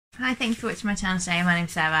Hi, thanks for watching my channel today. My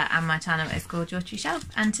name's Sarah and my channel is called Your True Shelf,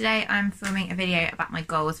 and today I'm filming a video about my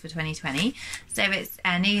goals for 2020. So it's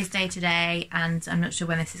New Year's Day today and I'm not sure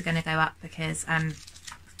when this is going to go up because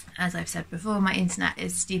as I've said before, my internet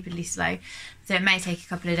is stupidly slow, so it may take a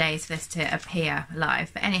couple of days for this to appear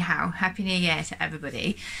live. But anyhow, Happy New Year to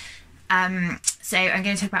everybody. So I'm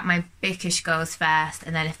going to talk about my bookish goals first,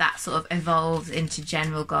 and then if that sort of evolves into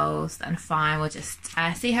general goals, then fine, we'll just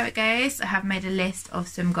see how it goes. I have made a list of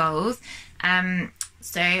some goals.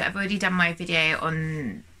 So I've already done my video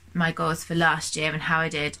on my goals for last year and how I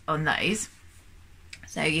did on those.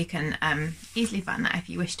 So you can easily find that if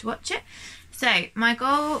you wish to watch it. So my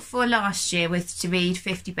goal for last year was to read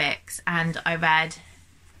 50 books, and I read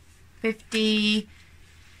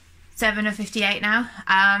 57 or 58 now,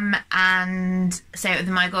 and so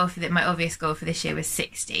my goal for my obvious goal for this year was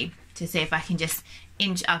 60, to see if I can just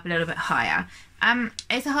inch up a little bit higher.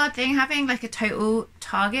 It's a hard thing having like a total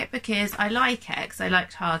target, because I like it, because I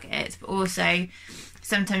like targets, but also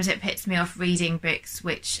sometimes it puts me off reading books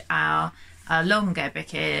which are longer,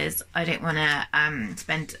 because I don't want to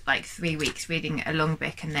spend like 3 weeks reading a long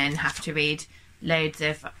book and then have to read loads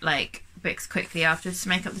of like books quickly afterwards to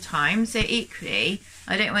make up the time. So equally,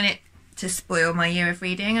 I don't want it to spoil my year of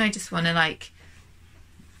reading. I just want to like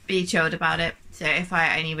be chilled about it. So if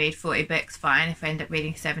I only read 40 books, fine. If I end up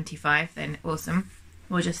reading 75, then awesome.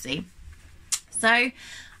 We'll just see. So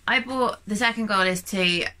I bought, the second goal is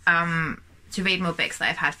to read more books that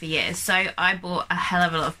I've had for years. So I bought a hell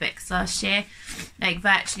of a lot of books last year, like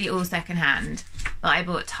virtually all secondhand, but I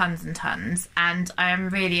bought tons and tons, and I'm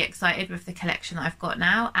really excited with the collection that I've got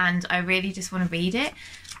now, and I really just want to read it.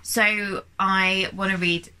 So I want to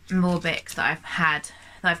read more books that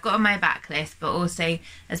I've got on my backlist, but also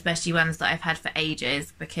especially ones that I've had for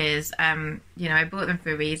ages, because you know, I bought them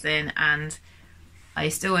for a reason and I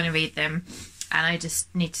still want to read them, and I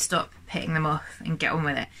just need to stop putting them off and get on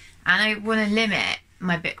with it. And I want to limit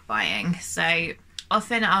my book buying. So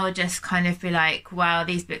often I'll just kind of be like, wow,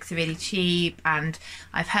 these books are really cheap and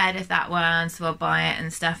I've heard of that one, so I'll buy it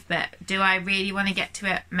and stuff. But do I really want to get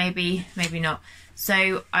to it? Maybe, maybe not.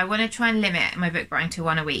 So I want to try and limit my book buying to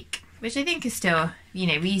one a week, which I think is still, you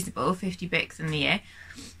know, reasonable, 50 books in the year.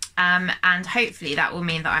 And hopefully that will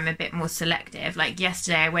mean that I'm a bit more selective. Like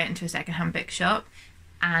yesterday I went into a secondhand bookshop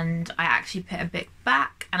and I actually put a book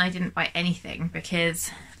back and I didn't buy anything,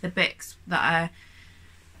 because the books that I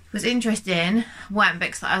was interested in weren't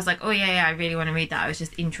books that I was like, oh yeah, I really want to read that. I was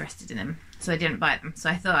just interested in them, so I didn't buy them. So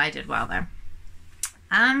I thought I did well there.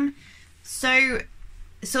 So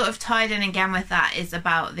sort of tied in again with that is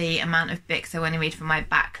about the amount of books I want to read for my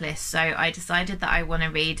backlist. So I decided that I want to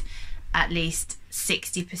read at least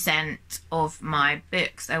 60% of my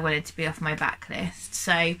books I wanted to be off my backlist.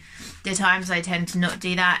 So the times I tend to not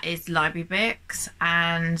do that is library books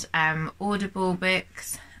and Audible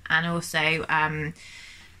books, and also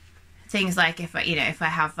things like if I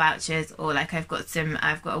have vouchers, or like I've got a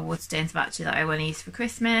Waterstones voucher that I want to use for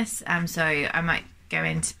Christmas, so I might go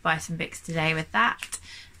in to buy some books today with that.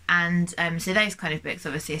 And so those kind of books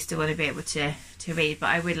obviously I still want to be able to read, but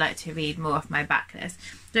I would like to read more off my backlist.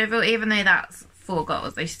 So even though that's 4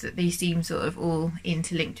 goals, they seem sort of all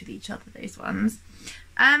interlinked with each other, those ones.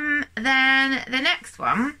 Then the next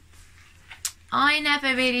one, I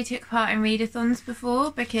never really took part in readathons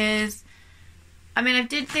before, because I mean, I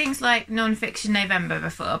did things like non-fiction November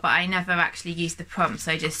before, but I never actually used the prompts.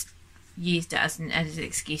 I just used it as an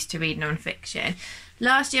excuse to read non-fiction.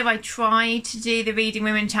 Last year I tried to do the Reading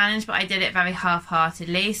Women Challenge, but I did it very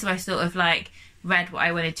half-heartedly. So I sort of like read what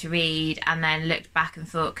I wanted to read and then looked back and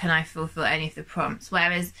thought, can I fulfill any of the prompts?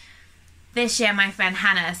 Whereas this year my friend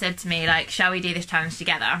Hannah said to me, like, shall we do this challenge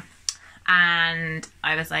together? And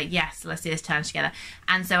I was like, yes, let's do this challenge together.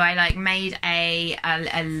 And so I like made a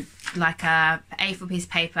A4 piece of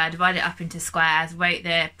paper, divided it up into squares, wrote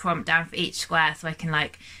the prompt down for each square so I can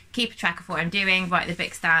like keep track of what I'm doing, write the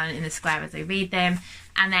books down in the square as I read them,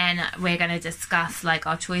 and then we're going to discuss like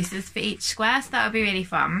our choices for each square. So that'll be really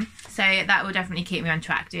fun. So that will definitely keep me on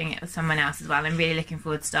track doing it with someone else as well. I'm really looking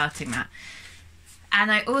forward to starting that. And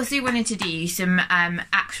I also wanted to do some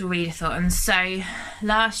actual readathons. So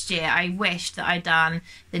last year I wished that I'd done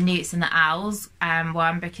the Newts and the Owls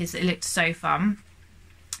one, because it looked so fun.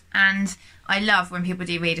 And I love when people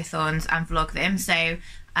do readathons and vlog them. So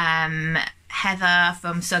Heather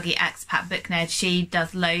from Soggy, Expat Booknerd, she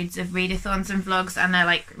does loads of readathons and vlogs, and they're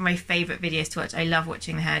like my favourite videos to watch. I love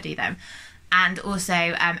watching her do them. And also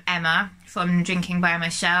Emma from Drinking by My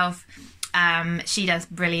Shelf, she does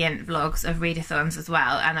brilliant vlogs of readathons as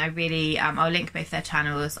well, and I really I'll link both their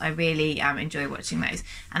channels. I really enjoy watching those,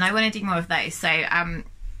 and I want to do more of those. So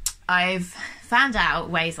I've found out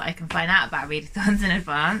ways that I can find out about readathons in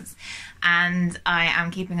advance, and I am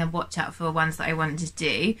keeping a watch out for ones that I want to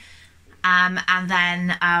do. And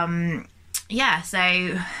then yeah, so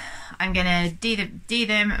I'm gonna do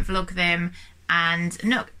them, vlog them, and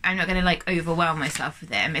I'm not gonna like overwhelm myself with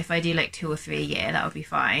them. If I do like 2 or 3 a year, that would be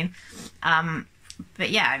fine.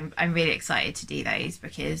 But yeah, I'm really excited to do those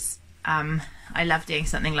because I love doing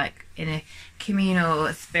something like in a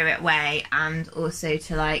communal spirit way, and also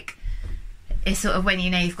to like, it's sort of when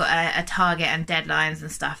you know you've got a target and deadlines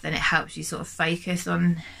and stuff, then it helps you sort of focus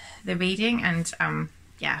on the reading. And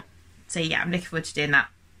yeah, so yeah, I'm looking forward to doing that.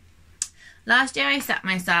 Last year I set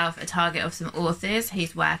myself a target of some authors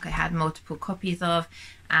whose work I had multiple copies of,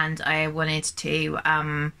 and I wanted to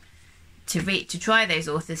try those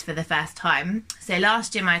authors for the first time. So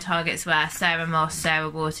last year my targets were Sarah Moss, Sarah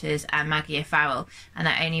Waters and Maggie O'Farrell, and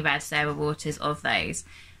I only read Sarah Waters of those,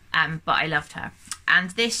 but I loved her.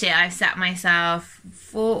 And this year I've set myself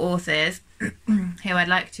 4 authors who I'd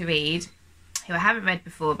like to read, who I haven't read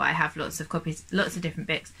before, but I have lots of copies, lots of different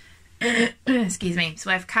books. Excuse me. So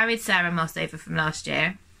I've carried Sarah Moss over from last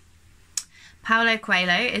year. Paulo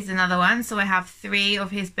Coelho is another one, so I have 3 of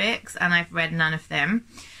his books and I've read none of them.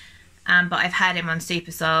 But I've heard him on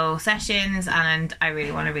Super Soul sessions, and I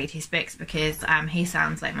really want to read his books because he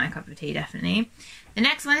sounds like my cup of tea, definitely. The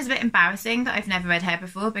next one is a bit embarrassing that I've never read her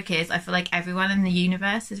before, because I feel like everyone in the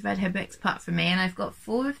universe has read her books apart from me, and I've got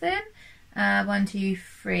 4 of them. 1, 2,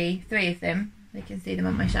 3 of them. You can see them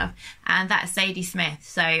on my shelf, and that's Zadie Smith.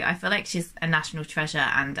 So I feel like she's a national treasure,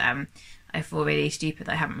 and I feel really stupid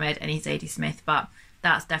that I haven't read any Zadie Smith, but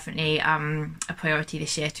that's definitely a priority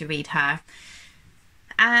this year to read her.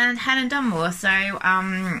 And Helen Dunmore. So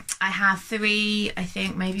I have 3, I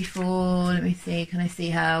think maybe 4. Let me see. Can I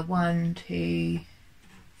see her? 1, 2,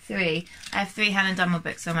 3. I have 3 Helen Dunmore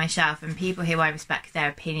books on my shelf, and people who I respect their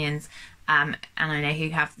opinions, and I know who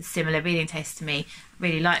have similar reading tastes to me,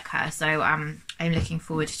 really like her. So I'm looking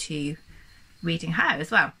forward to reading her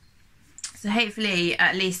as well. So hopefully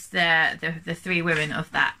at least the 3 women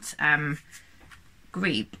of that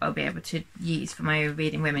group I'll be able to use for my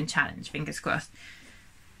Reading Women challenge, fingers crossed.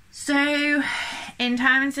 So in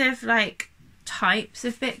terms of like types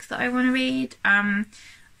of books that I want to read, I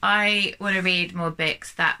want to read more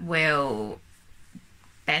books that will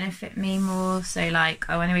benefit me more. So like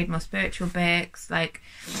I want to read more spiritual books. Like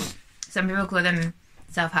some people call them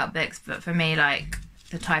self-help books, but for me, like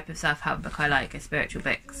the type of self-help book I like are spiritual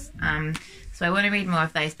books. So I want to read more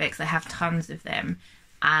of those books. I have tons of them,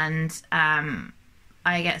 and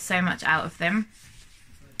I get so much out of them.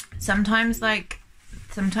 Sometimes they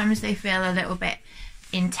feel a little bit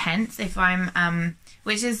intense if I'm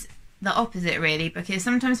which is the opposite really, because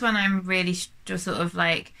sometimes when I'm really just sort of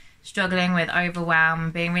like struggling with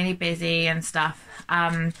overwhelm, being really busy and stuff,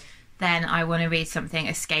 then I want to read something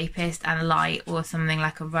escapist and light, or something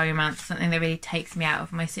like a romance, something that really takes me out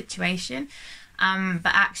of my situation.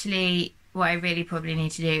 But actually what I really probably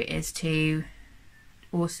need to do is to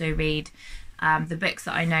also read the books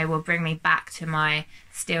that I know will bring me back to my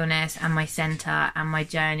stillness and my centre and my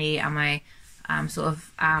journey and my sort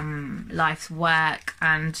of life's work,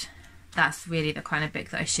 and that's really the kind of book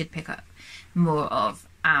that I should pick up more of.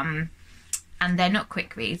 And they're not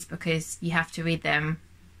quick reads, because you have to read them.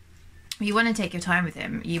 You want to take your time with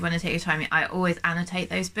them. You want to take your time. I always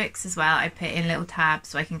annotate those books as well. I put in little tabs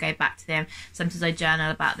so I can go back to them. Sometimes I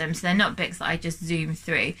journal about them. So they're not books that I just zoom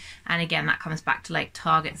through. And again, that comes back to like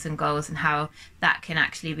targets and goals, and how that can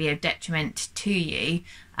actually be a detriment to you.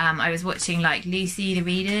 I was watching like Lucy the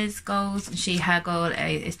Reader's goals, and her goal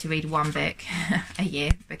is to read 1 book a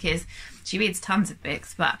year, because she reads tons of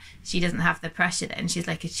books, but she doesn't have the pressure then. She's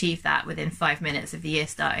like achieved that within 5 minutes of the year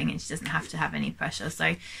starting, and she doesn't have to have any pressure.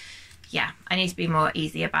 So yeah, I need to be more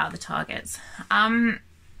easy about the targets.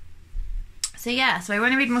 So yeah, so I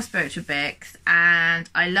want to read more spiritual books, and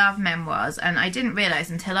I love memoirs, and I didn't realise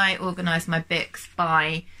until I organised my books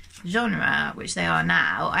by genre, which they are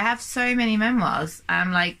now, I have so many memoirs,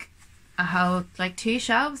 like a whole 2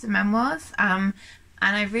 shelves of memoirs, and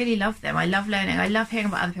I really love them. I love learning. I love hearing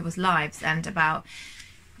about other people's lives and about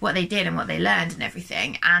what they did and what they learned and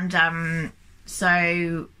everything. And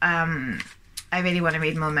so I really want to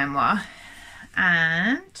read more memoir,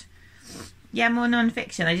 and yeah, more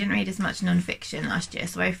non-fiction. I didn't read as much non-fiction last year,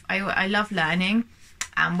 so I love learning,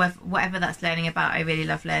 and whatever that's learning about, I really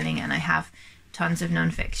love learning, and I have tons of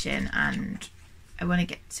non-fiction, and I want to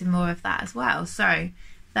get to more of that as well. So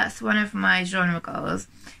that's one of my genre goals.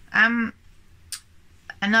 Another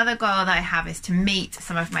goal that I have is to meet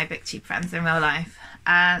some of my booktube friends in real life.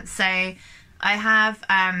 So I have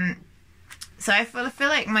so I feel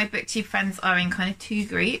like my booktube friends are in kind of 2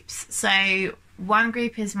 groups. So one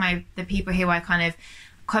group is the people who I kind of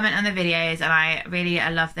comment on the videos, and I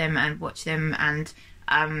love them and watch them, and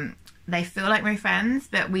they feel like my friends,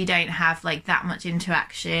 but we don't have like that much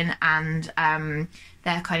interaction, and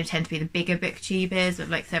they kind of tend to be the bigger booktubers with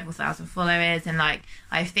like several thousand followers, and like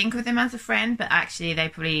I think of them as a friend, but actually they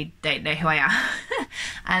probably don't know who I am.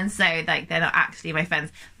 And so like they're not actually my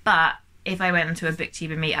friends. But if I went into a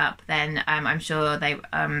booktuber meetup, then I'm sure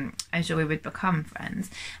we would become friends.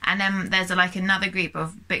 And then there's like another group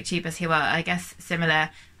of booktubers who are, I guess, similar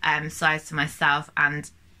size to myself, and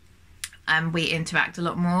we interact a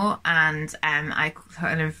lot more, and I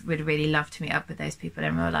kind of would really love to meet up with those people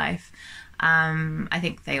in real life. I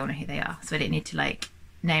think they all know who they are, so I didn't need to like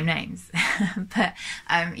name names. But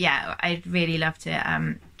yeah, I'd really love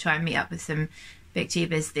to try and meet up with some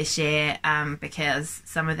booktubers this year, because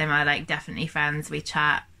some of them are like definitely friends. We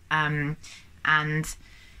chat, and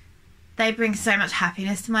they bring so much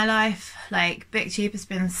happiness to my life. Like booktube has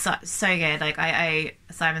been so good. Like I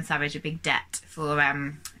owe Simon Savidge a big debt for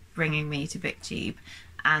bringing me to booktube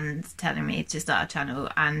and telling me to start a channel,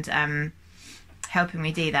 and helping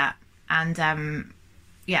me do that. And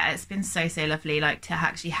yeah, it's been so lovely, like to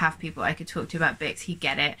actually have people I could talk to about books who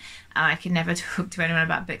get it. I could never talk to anyone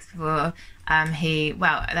about books before.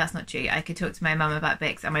 Well, that's not true. I could talk to my mum about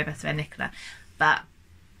books and my best friend Nicola, but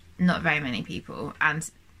not very many people,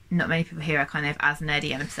 and not many people here are kind of as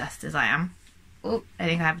nerdy and obsessed as I am. Oh, I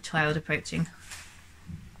think I have a child approaching.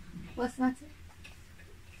 What's the matter?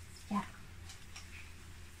 Yeah.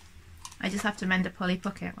 I just have to mend a Polly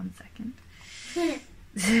Pocket, 1 second.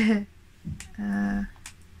 There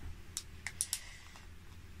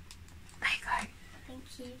you go. Thank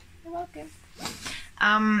you. You're welcome.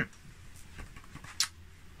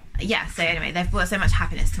 Yeah, so anyway, they've brought so much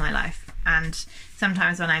happiness to my life, and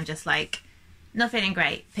sometimes when I'm just like not feeling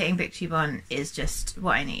great, putting booktube on is just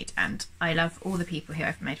what I need, and I love all the people who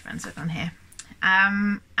I've made friends with on here.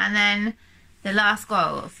 And then the last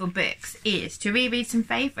goal for books is to reread some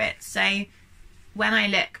favourites. So when I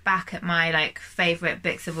look back at my like favourite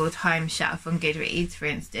books of all time shelf on Goodreads, for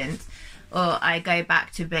instance, or I go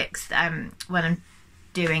back to books when I'm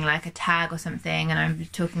doing like a tag or something and I'm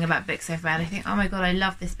talking about books I've read, I think, oh my god, I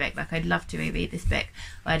love this book, like I'd love to reread this book,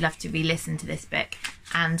 or I'd love to re-listen to this book.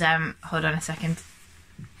 And hold on a second.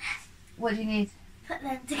 What do you need? Put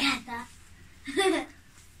them together.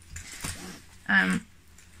 Mum,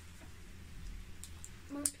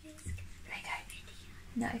 please.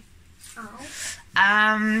 No.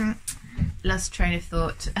 Oh. Lost train of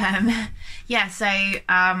thought. Yeah, so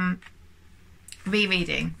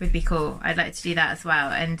rereading would be cool. I'd like to do that as well.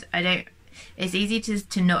 And it's easy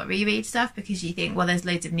to not reread stuff because you think, well, there's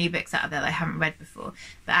loads of new books out there that I haven't read before,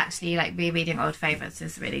 but actually like rereading old favourites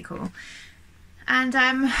is really cool. And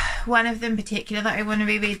one of them in particular that I want to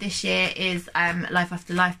reread this year is Life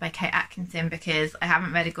After Life by Kate Atkinson, because I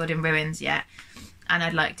haven't read A God in Ruins yet, and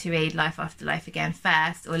I'd like to read Life After Life again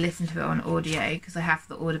first, or listen to it on audio because I have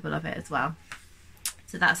the Audible of it as well.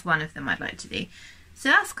 So that's one of them I'd like to do. So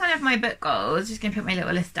that's kind of my book goals. Just going to put my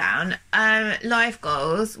little list down. Life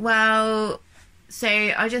goals, well, so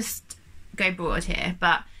I'll just go broad here,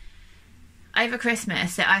 but over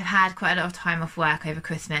Christmas, so I've had quite a lot of time off work over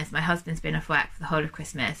Christmas. My husband's been off work for the whole of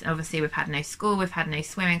Christmas, and obviously we've had no school, we've had no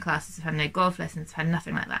swimming classes, we've had no golf lessons, we've had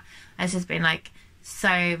nothing like that. It's just been like so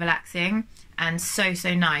relaxing and so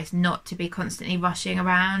nice not to be constantly rushing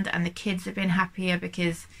around, and the kids have been happier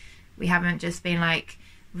because we haven't just been like,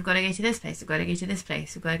 we've got to go to this place, we've got to go to this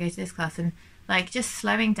place, we've got to go to this class, and like just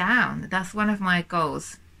slowing down. That's one of my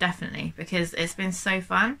goals, definitely, because it's been so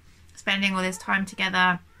fun spending all this time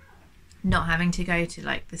together, not having to go to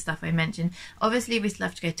like the stuff I mentioned. Obviously we still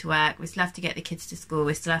have to go to work, we still have to get the kids to school,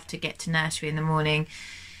 we still have to get to nursery in the morning,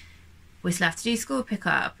 we still have to do school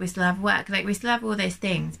pickup, we still have work, like we still have all those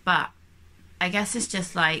things, but I guess it's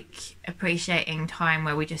just like appreciating time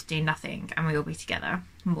where we just do nothing and we all be together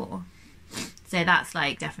more. So that's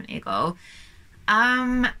like definitely a goal.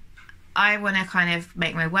 I want to kind of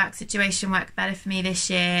make my work situation work better for me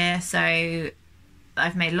this year. So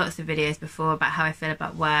I've made lots of videos before about how I feel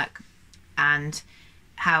about work and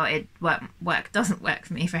how work doesn't work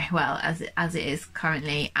for me very well as it is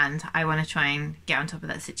currently, and I want to try and get on top of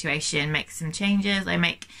that situation, make some changes. I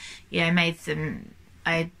made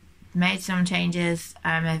some changes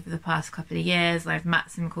over the past couple of years. I've met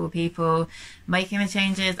some cool people making the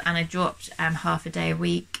changes, and I dropped half a day a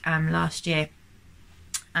week last year,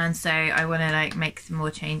 and so I want to like make some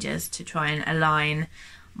more changes to try and align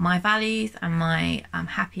my values and my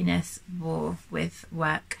happiness more with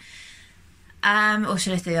work, or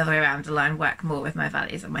should I say the other way around, align work more with my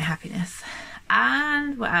values and my happiness.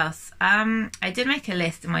 And what else? I did make a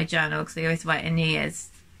list in my journal because I always write a New Year's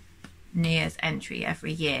entry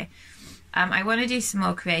every year. I want to do some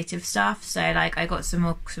more creative stuff, so like I got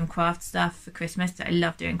some craft stuff for Christmas. I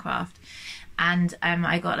love doing craft, and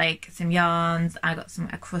I got like some yarns, I got some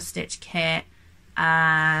cross stitch kit,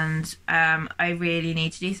 and I really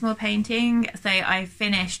need to do some more painting. So I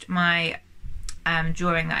finished my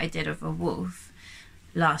drawing that I did of a wolf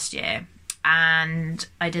last year, and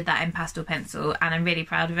I did that in pastel pencil, and I'm really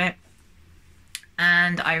proud of it.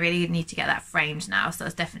 And I really need to get that framed now, so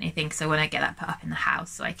that's definitely a thing. So when I get that put up in the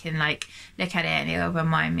house, so I can like look at it and it'll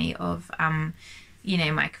remind me of you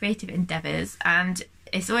know, my creative endeavours. And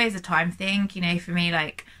it's always a time thing, you know, for me.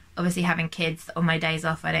 Like obviously having kids, on my days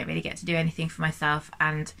off I don't really get to do anything for myself,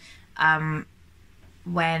 and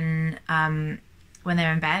when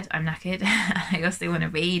they're in bed I'm knackered. I also want to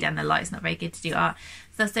read, and the light's not very good to do art,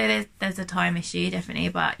 so there's a time issue definitely.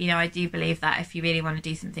 But you know, I do believe that if you really want to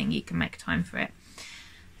do something, you can make time for it.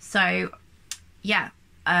 So yeah,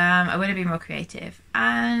 I want to be more creative.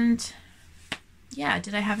 And yeah,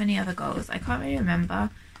 did I have any other goals? I can't really remember.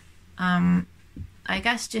 I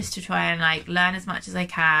guess just to try and like learn as much as I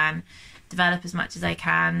can, develop as much as I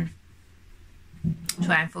can,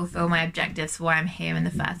 try and fulfill my objectives for why I'm here in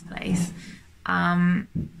the first place.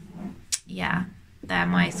 Yeah, they're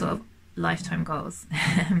my sort of lifetime goals.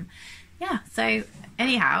 Yeah, so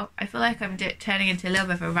anyhow, I feel like I'm turning into a little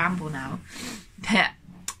bit of a ramble now, but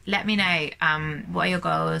let me know what are your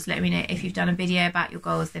goals. Let me know if you've done a video about your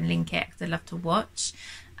goals, then link it because I'd love to watch,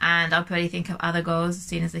 and I'll probably think of other goals as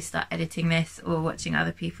soon as I start editing this or watching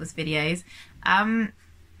other people's videos.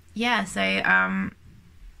 Yeah, so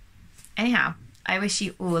anyhow, I wish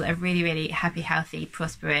you all a really, really happy, healthy,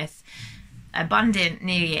 prosperous, abundant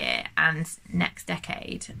new year and next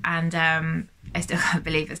decade. And I still can't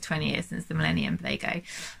believe it's 20 years since the millennium, but there you go.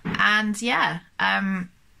 And yeah,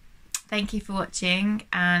 thank you for watching,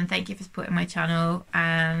 and thank you for supporting my channel,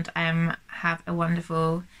 and have a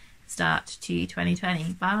wonderful start to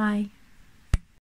 2020. Bye.